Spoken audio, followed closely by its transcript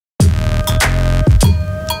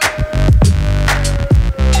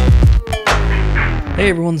Hey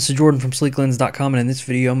everyone, this is Jordan from Sleeklens.com, and in this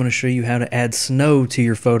video I'm going to show you how to add snow to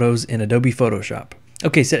your photos in Adobe Photoshop.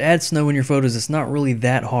 Okay, so to add snow in your photos, it's not really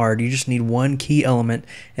that hard. You just need one key element,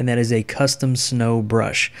 and that is a custom snow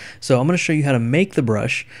brush. So I'm going to show you how to make the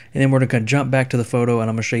brush, and then we're going to jump back to the photo, and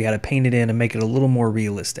I'm going to show you how to paint it in and make it a little more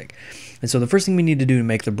realistic. And so the first thing we need to do to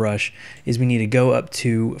make the brush is we need to go up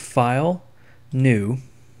to File, New,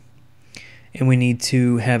 and we need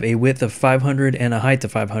to have a width of 500 and a height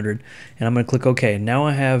of 500, and I'm going to click OK. Now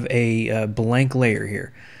I have a blank layer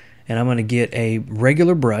here, and I'm going to get a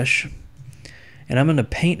regular brush, and I'm going to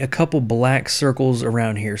paint a couple black circles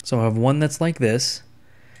around here. So I have one that's like this,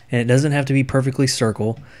 and it doesn't have to be perfectly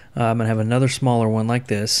circle. I'm going to have another smaller one like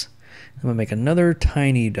this. I'm going to make another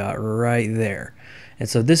tiny dot right there, and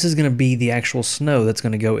so this is going to be the actual snow that's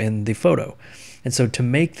going to go in the photo. And so to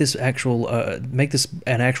make this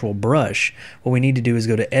an actual brush, what we need to do is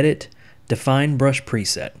go to Edit, Define Brush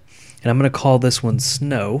Preset. And I'm going to call this one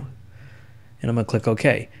Snow. And I'm going to click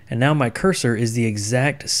OK. And now my cursor is the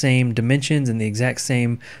exact same dimensions and the exact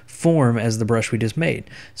same form as the brush we just made.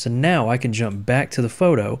 So now I can jump back to the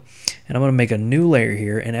photo, and I'm going to make a new layer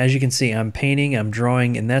here. And as you can see, I'm painting, I'm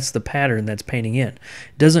drawing, and that's the pattern that's painting in. It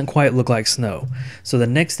doesn't quite look like snow. So the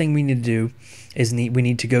next thing we need to do is we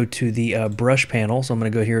need to go to the brush panel. So I'm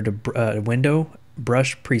going to go here to Window,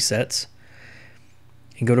 Brush Presets,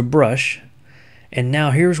 and go to Brush. And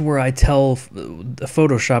now here's where I tell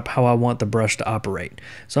Photoshop how I want the brush to operate.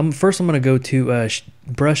 So first I'm going to go to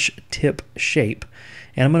Brush Tip Shape,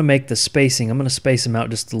 and I'm going to make the spacing. I'm going to space them out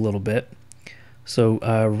just a little bit. So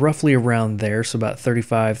roughly around there, so about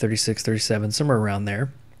 35, 36, 37, somewhere around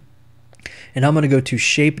there. And I'm going to go to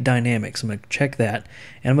Shape Dynamics. I'm going to check that,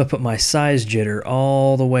 and I'm going to put my size jitter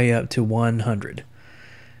all the way up to 100.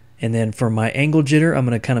 And then for my angle jitter, I'm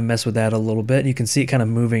going to kind of mess with that a little bit. You can see it kind of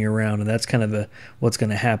moving around, and that's kind of what's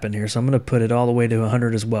going to happen here. So I'm going to put it all the way to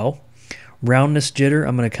 100 as well. Roundness jitter,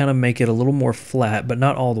 I'm going to kind of make it a little more flat, but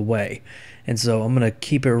not all the way. And so I'm going to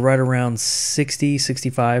keep it right around 60,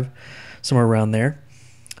 65, somewhere around there.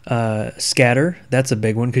 Scatter, that's a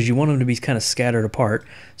big one because you want them to be kind of scattered apart.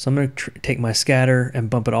 So I'm going to take my scatter and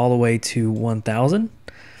bump it all the way to 1000.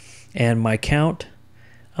 And my count,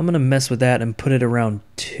 I'm going to mess with that and put it around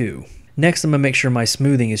 2. Next, I'm going to make sure my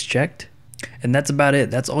smoothing is checked. And that's about it.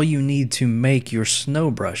 That's all you need to make your snow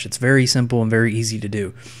brush. It's very simple and very easy to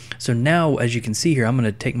do. So now, as you can see here, I'm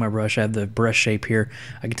going to take my brush. I have the brush shape here.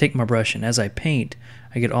 I can take my brush, and as I paint,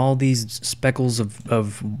 I get all these speckles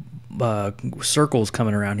of circles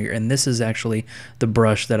coming around here. And this is actually the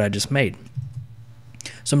brush that I just made.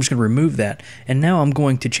 So I'm just going to remove that, and now I'm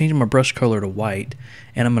going to change my brush color to white,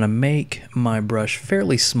 and I'm going to make my brush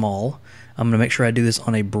fairly small. I'm going to make sure I do this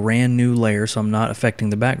on a brand new layer, so I'm not affecting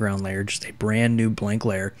the background layer, just a brand new blank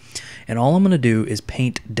layer. And all I'm going to do is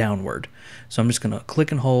paint downward. So I'm just going to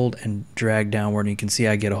click and hold and drag downward, and you can see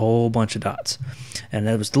I get a whole bunch of dots. And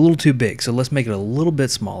that was a little too big, so let's make it a little bit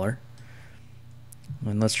smaller.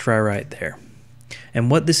 And let's try right there. And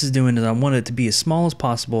what this is doing is I want it to be as small as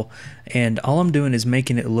possible, and all I'm doing is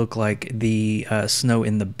making it look like the snow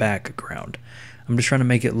in the background. I'm just trying to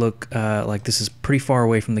make it look like this is pretty far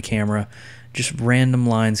away from the camera, just random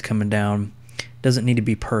lines coming down. Doesn't need to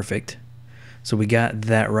be perfect. So we got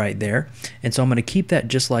that right there. And so I'm going to keep that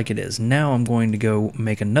just like it is. Now I'm going to go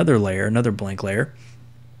make another layer, another blank layer,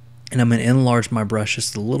 and I'm going to enlarge my brush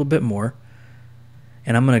just a little bit more.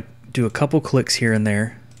 And I'm going to do a couple clicks here and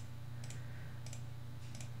there,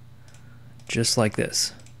 just like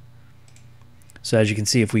this. So as you can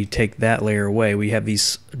see, if we take that layer away, we have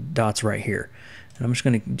these dots right here. And I'm just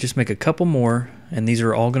going to make a couple more, and these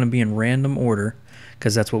are all going to be in random order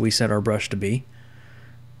because that's what we set our brush to be.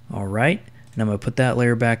 Alright, and I'm going to put that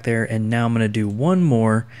layer back there, and now I'm going to do one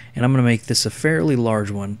more, and I'm going to make this a fairly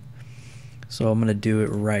large one. So I'm going to do it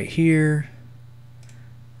right here,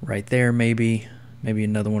 right there maybe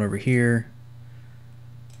another one over here.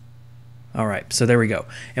 Alright, so there we go.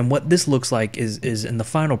 And what this looks like is in the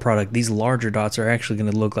final product, these larger dots are actually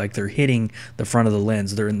going to look like they're hitting the front of the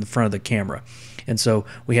lens. They're in the front of the camera. And so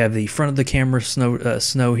we have the front of the camera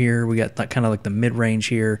snow here. We got kind of like the mid-range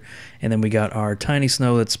here. And then we got our tiny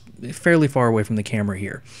snow that's fairly far away from the camera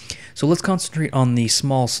here. So let's concentrate on the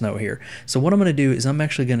small snow here. So what I'm going to do is I'm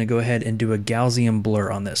actually going to go ahead and do a Gaussian blur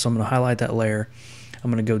on this. So I'm going to highlight that layer. I'm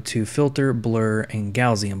going to go to Filter, Blur, and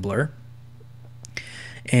Gaussian blur.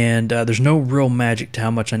 And there's no real magic to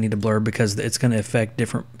how much I need to blur because it's going to affect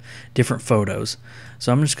different photos.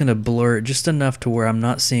 So I'm just going to blur it just enough to where I'm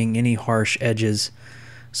not seeing any harsh edges.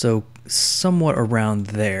 So somewhat around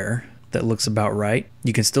there, that looks about right.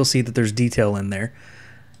 You can still see that there's detail in there.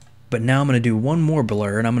 But now I'm going to do one more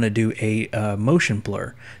blur, and I'm going to do a motion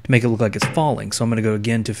blur to make it look like it's falling. So I'm going to go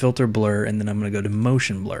again to filter blur, and then I'm going to go to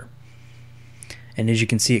motion blur. And as you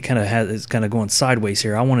can see, it's kind of going sideways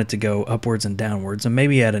here. I want it to go upwards and downwards, and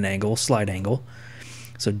maybe at an angle, slight angle.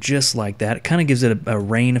 So just like that, it kind of gives it a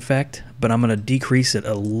rain effect, but I'm going to decrease it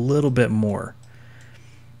a little bit more.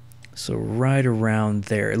 So right around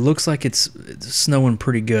there. It looks like it's snowing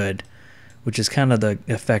pretty good, which is kind of the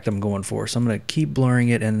effect I'm going for. So I'm going to keep blurring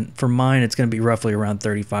it, and for mine, it's going to be roughly around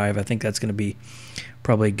 35. I think that's going to be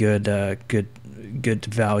probably good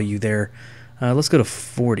value there. Let's go to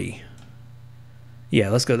 40. Yeah,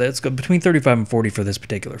 let's go between 35 and 40 for this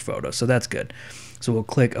particular photo. So that's good. So we'll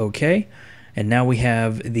click OK. And now we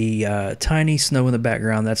have the tiny snow in the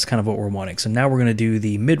background. That's kind of what we're wanting. So now we're going to do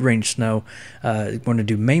the mid-range snow. We're going to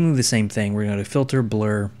do mainly the same thing. We're going to filter,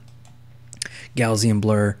 blur, Gaussian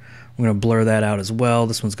blur. We're going to blur that out as well.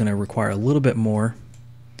 This one's going to require a little bit more.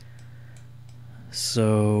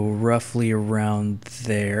 So roughly around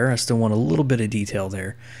there. I still want a little bit of detail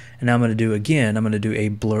there. And now I'm going to do a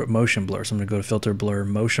motion blur. So I'm going to go to filter, blur,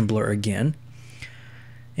 motion blur again.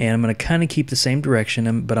 And I'm going to kind of keep the same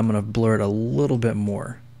direction, but I'm going to blur it a little bit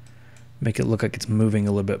more. Make it look like it's moving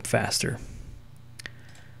a little bit faster.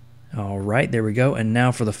 Alright, there we go. And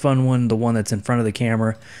now for the fun one, the one that's in front of the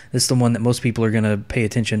camera. This is the one that most people are going to pay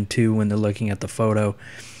attention to when they're looking at the photo.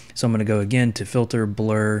 So I'm going to go again to filter,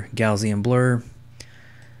 blur, Gaussian blur.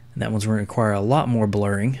 And that one's going to require a lot more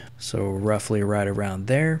blurring. So roughly right around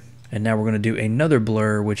there. And now we're going to do another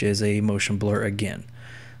blur, which is a motion blur again.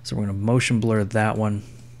 So we're going to motion blur that one.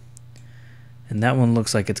 And that one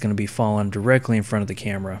looks like it's going to be falling directly in front of the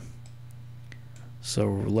camera. So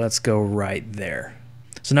let's go right there.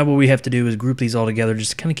 So now what we have to do is group these all together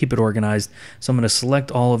just to kind of keep it organized. So I'm going to select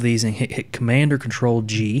all of these and hit Command or Control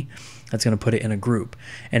G. That's going to put it in a group.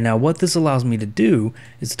 And now what this allows me to do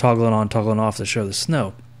is to toggle it on, toggle it off to show the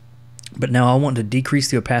snow. But now I want to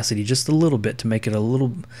decrease the opacity just a little bit to make it a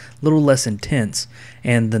little less intense.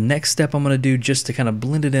 And the next step I'm going to do just to kind of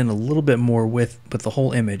blend it in a little bit more with the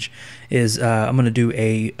whole image is I'm going to do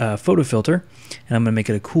a photo filter, and I'm going to make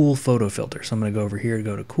it a cool photo filter. So I'm going to go over here to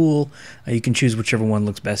go to cool. You can choose whichever one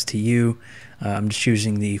looks best to you. I'm just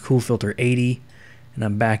choosing the cool filter 80. And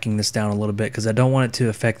I'm backing this down a little bit because I don't want it to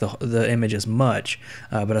affect the image as much,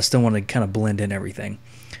 but I still want to kind of blend in everything.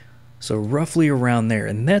 So roughly around there,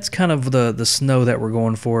 and that's kind of the snow that we're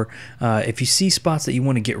going for. If you see spots that you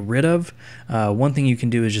want to get rid of, one thing you can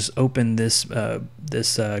do is just open this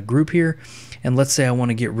group here, and let's say I want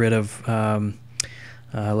to get rid of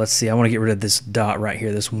let's see, I want to get rid of this dot right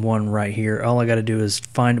here, this one right here. All I got to do is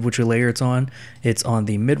find which layer it's on. It's on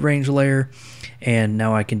the mid-range layer, and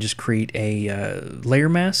now I can just create a layer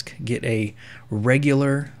mask, get a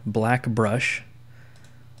regular black brush.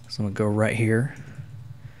 So I'm going to go right here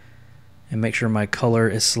and make sure my color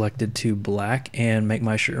is selected to black, and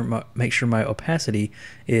make sure my opacity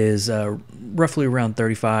is roughly around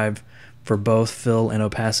 35 for both fill and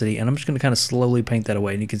opacity. And I'm just going to kind of slowly paint that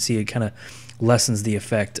away, and you can see it kind of lessens the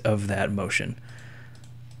effect of that motion.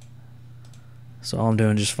 So all I'm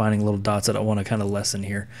doing is just finding little dots that I want to kind of lessen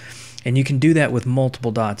here. And you can do that with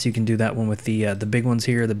multiple dots. You can do that one with the big ones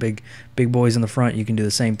here, the big boys in the front. You can do the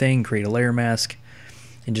same thing, create a layer mask,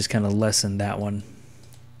 and just kind of lessen that one.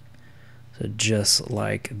 So just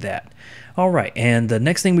like that. All right, and the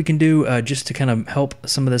next thing we can do just to kind of help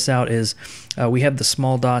some of this out is we have the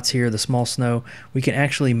small dots here, the small snow. We can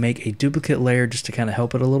actually make a duplicate layer just to kind of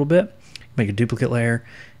help it a little bit. Make a duplicate layer,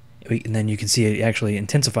 and then you can see it actually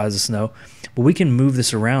intensifies the snow. But we can move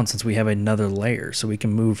this around since we have another layer, so we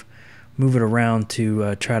can move it around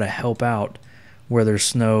to try to help out where there's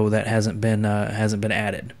snow that hasn't been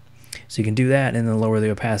added. So you can do that and then lower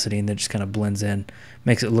the opacity, and then just kind of blends in,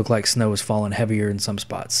 makes it look like snow is falling heavier in some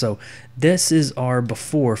spots. So this is our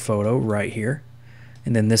before photo right here,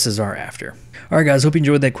 and then this is our after. Alright guys, hope you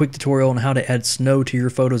enjoyed that quick tutorial on how to add snow to your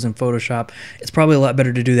photos in Photoshop. It's probably a lot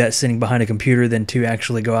better to do that sitting behind a computer than to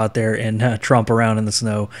actually go out there and tromp around in the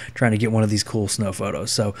snow trying to get one of these cool snow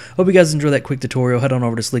photos. So hope you guys enjoyed that quick tutorial. Head on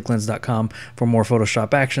over to Sleeklens.com for more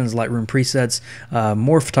Photoshop actions, Lightroom presets,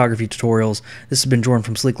 more photography tutorials. This has been Jordan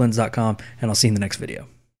from Sleeklens.com, and I'll see you in the next video.